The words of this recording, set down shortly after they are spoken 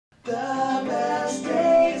The best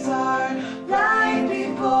days are right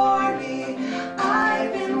before me.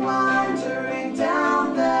 I've been wandering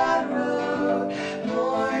down that road.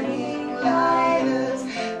 Morning light is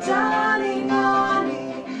dawning on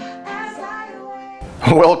me as I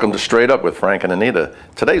awake. Welcome to Straight Up with Frank and Anita.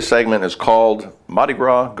 Today's segment is called Mardi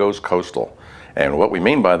Gras Goes Coastal. And what we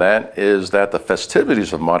mean by that is that the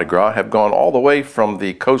festivities of Mardi Gras have gone all the way from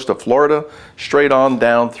the coast of Florida straight on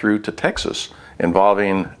down through to Texas,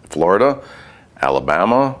 involving Florida,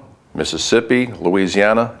 Alabama, Mississippi,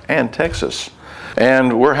 Louisiana, and Texas.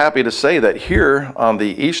 And we're happy to say that here on the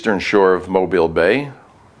eastern shore of Mobile Bay,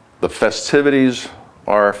 the festivities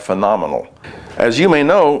are phenomenal. As you may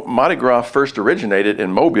know, Mardi Gras first originated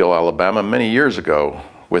in Mobile, Alabama many years ago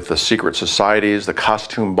with the secret societies, the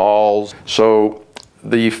costume balls. So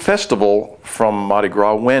the festival from Mardi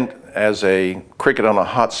Gras went as a cricket on a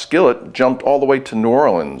hot skillet, jumped all the way to New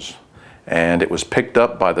Orleans. And it was picked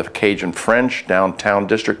up by the Cajun French downtown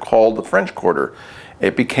district called the French Quarter.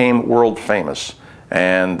 It became world famous.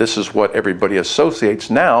 And this is what everybody associates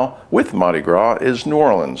now with Mardi Gras is New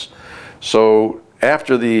Orleans. So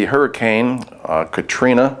after the Hurricane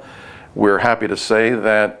Katrina, we're happy to say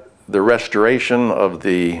that the restoration of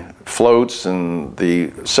the floats and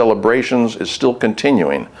the celebrations is still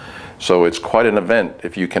continuing. So it's quite an event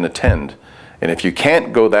if you can attend. And if you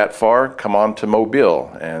can't go that far, come on to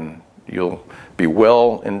Mobile and you'll be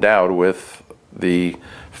well endowed with the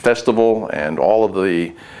festival and all of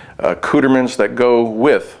the accoutrements that go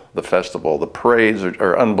with the festival. The parades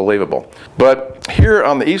are unbelievable. But here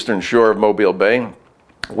on the eastern shore of Mobile Bay,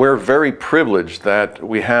 we're very privileged that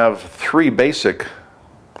we have three basic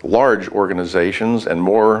large organizations and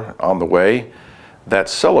more on the way that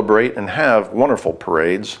celebrate and have wonderful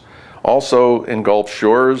parades. Also in Gulf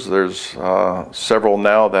Shores, there's several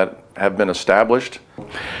now that have been established.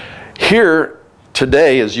 Here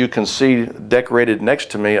today, as you can see decorated next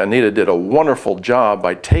to me, Anita did a wonderful job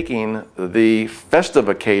by taking the festive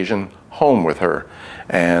occasion home with her.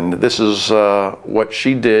 And this is what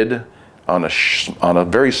she did on a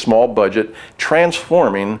very small budget,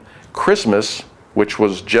 transforming Christmas, which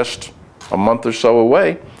was just a month or so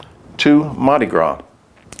away, to Mardi Gras.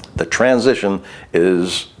 The transition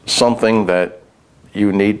is something that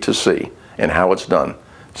you need to see and how it's done.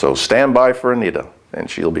 So stand by for Anita, and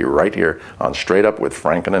she'll be right here on Straight Up with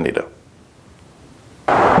Frank and Anita.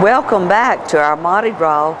 Welcome back to our Mardi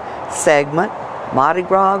Gras segment, Mardi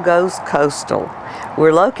Gras Goes Coastal.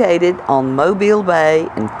 We're located on Mobile Bay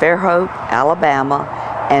in Fairhope, Alabama,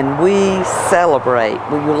 and we celebrate.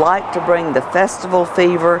 We would like to bring the festival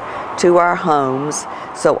fever to our homes.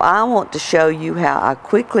 So I want to show you how I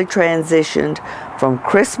quickly transitioned from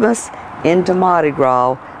Christmas into Mardi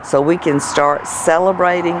Gras so we can start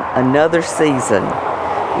celebrating another season.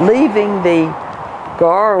 Leaving the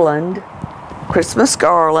garland, Christmas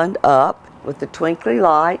garland up with the twinkly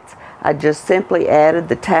lights, I just simply added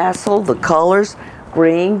the tassel, the colors,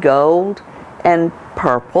 green, gold, and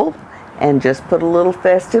purple, and just put a little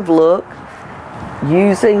festive look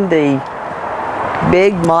using the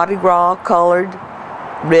big Mardi Gras colored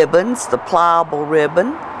ribbons, the pliable ribbon,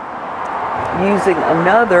 using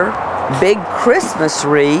another big Christmas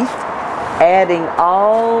wreath, adding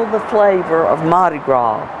all the flavor of Mardi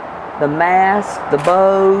Gras, the mask, the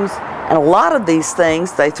bows, and a lot of these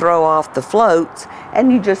things they throw off the floats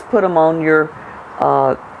and you just put them on your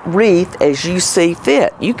wreath as you see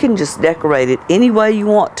fit. You can just decorate it any way you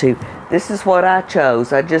want to. This is what I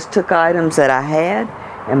chose. I just took items that I had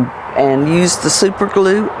and used the super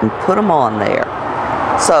glue and put them on there.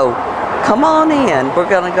 So come on in. We're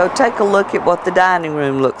going to go take a look at what the dining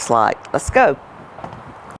room looks like. Let's go.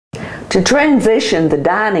 To transition the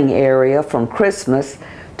dining area from Christmas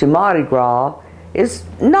to Mardi Gras is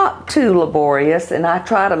not too laborious, and I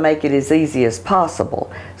try to make it as easy as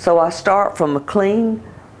possible. So I start from a clean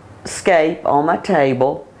scape on my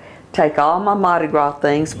table, take all my Mardi Gras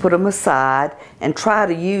things, put them aside, and try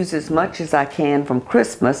to use as much as I can from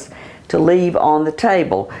Christmas to leave on the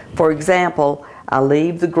table. For example, I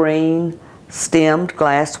leave the green stemmed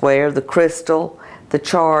glassware, the crystal, the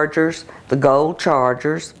chargers, the gold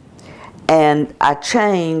chargers, and I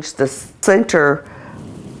change the center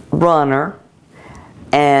runner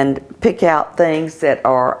and pick out things that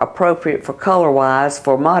are appropriate for color-wise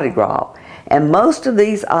for Mardi Gras. And most of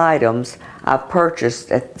these items I've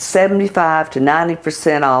purchased at 75 to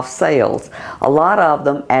 90% off sales. A lot of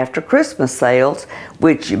them after Christmas sales,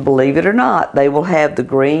 which, believe it or not, they will have the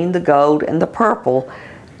green, the gold, and the purple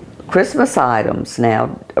Christmas items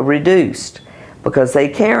now reduced because they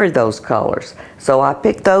carry those colors. So I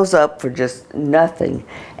picked those up for just nothing.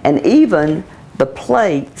 And even the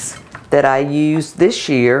plates that I used this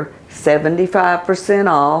year, 75%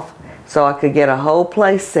 off, so I could get a whole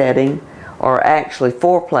place setting, or actually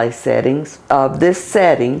 4 place settings of this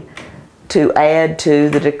setting to add to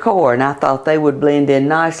the decor, and I thought they would blend in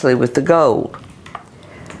nicely with the gold.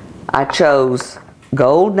 I chose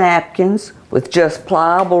gold napkins with just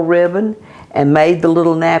pliable ribbon and made the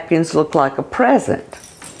little napkins look like a present,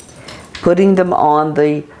 putting them on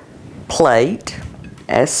the plate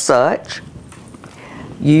as such.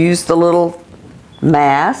 Use the little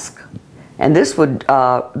mask, and this would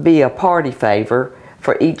be a party favor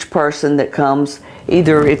for each person that comes,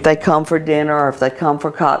 either if they come for dinner or if they come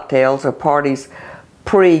for cocktails or parties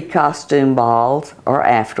pre-costume balls or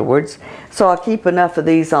afterwards. So I keep enough of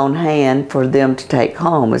these on hand for them to take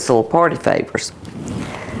home as little party favors.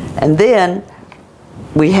 And then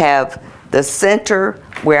we have the center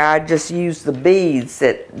where I just use the beads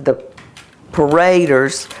that the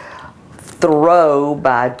paraders throw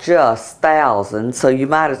by just thousands, so you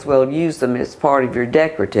might as well use them as part of your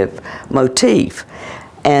decorative motif.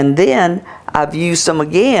 And then I've used them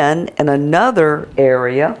again in another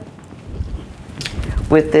area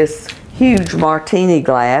with this huge martini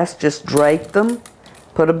glass. Just drape them,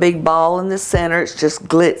 put a big ball in the center. It's just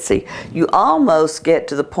glitzy. You almost get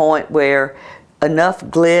to the point where enough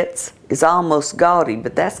glitz is almost gaudy,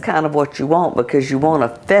 but that's kind of what you want, because you want a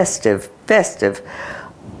festive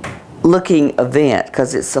looking event,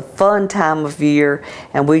 because it's a fun time of year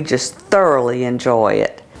and we just thoroughly enjoy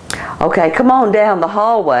it. Okay, come on down the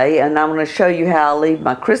hallway and I'm going to show you how I leave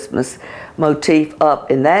my Christmas motif up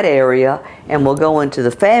in that area, and we'll go into the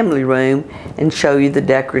family room and show you the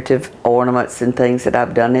decorative ornaments and things that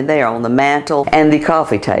I've done in there on the mantle and the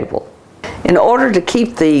coffee table. In order to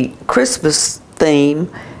keep the Christmas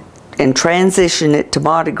theme and transition it to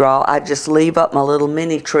Mardi Gras, I just leave up my little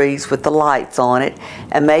mini trees with the lights on it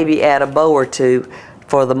and maybe add a bow or two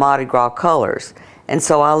for the Mardi Gras colors. And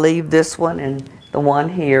so I'll leave this one and the one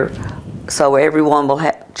here so everyone will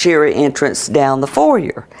have cheery entrance down the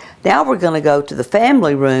foyer. Now we're going to go to the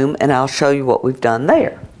family room and I'll show you what we've done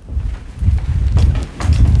there.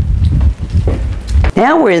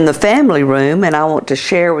 Now we're in the family room and I want to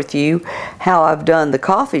share with you how I've done the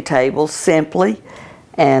coffee table simply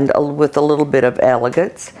and with a little bit of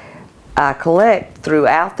elegance. I collect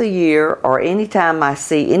throughout the year, or anytime I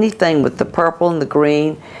see anything with the purple and the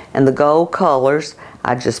green and the gold colors,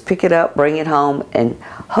 I just pick it up, bring it home, and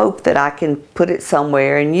hope that I can put it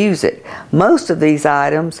somewhere and use it. Most of these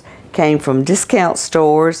items came from discount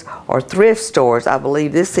stores or thrift stores. I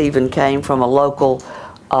believe this even came from a local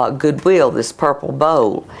Goodwill, this purple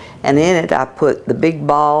bowl. And in it I put the big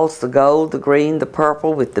balls, the gold, the green, the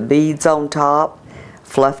purple with the beads on top,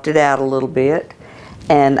 fluffed it out a little bit.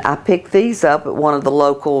 And I picked these up at one of the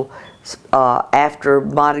local after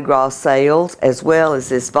Mardi Gras sales, as well as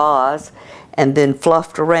this vase, and then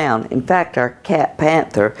fluffed around. In fact, our cat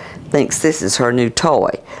Panther thinks this is her new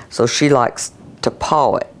toy, so she likes to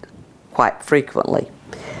paw it quite frequently.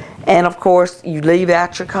 And of course, you leave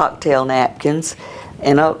out your cocktail napkins,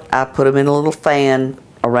 and I put them in a little fan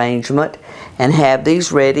arrangement and have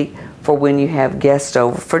these ready for when you have guests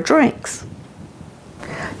over for drinks.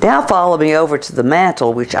 Now follow me over to the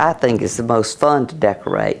mantle, which I think is the most fun to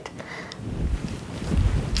decorate.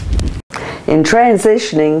 In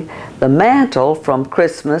transitioning the mantle from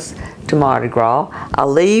Christmas to Mardi Gras, I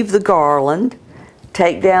leave the garland,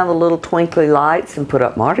 take down the little twinkly lights and put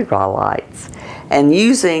up Mardi Gras lights. And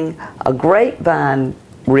using a grapevine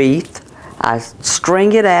wreath, I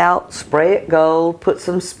string it out, spray it gold, put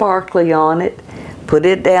some sparkly on it, put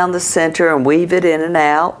it down the center and weave it in and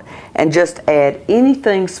out, and just add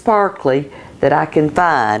anything sparkly that I can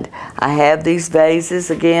find. I have these vases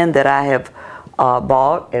again that I have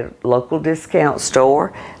bought at a local discount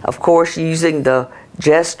store. Of course, using the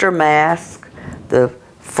jester mask, the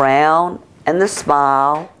frown, and the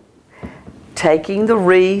smile, taking the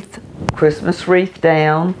wreath, Christmas wreath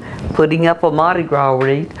down, putting up a Mardi Gras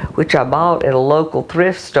wreath, which I bought at a local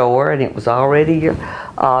thrift store, and it was already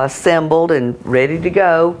assembled and ready to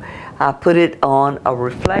go. I put it on a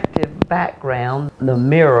reflective background, the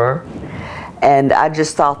mirror, and I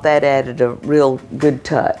just thought that added a real good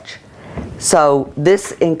touch. So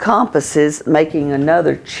this encompasses making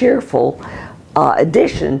another cheerful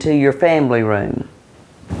addition to your family room.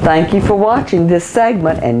 Thank you for watching this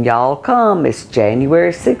segment, and y'all come. It's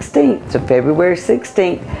January 16th to February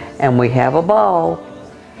 16th, and we have a ball.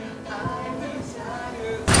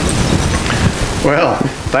 Well,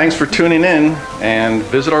 thanks for tuning in, and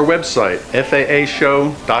visit our website,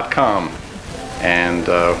 faashow.com. And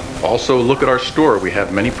also look at our store. We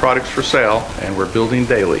have many products for sale, and we're building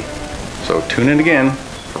daily. So tune in again,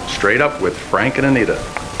 Straight Up with Frank and Anita.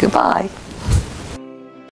 Goodbye.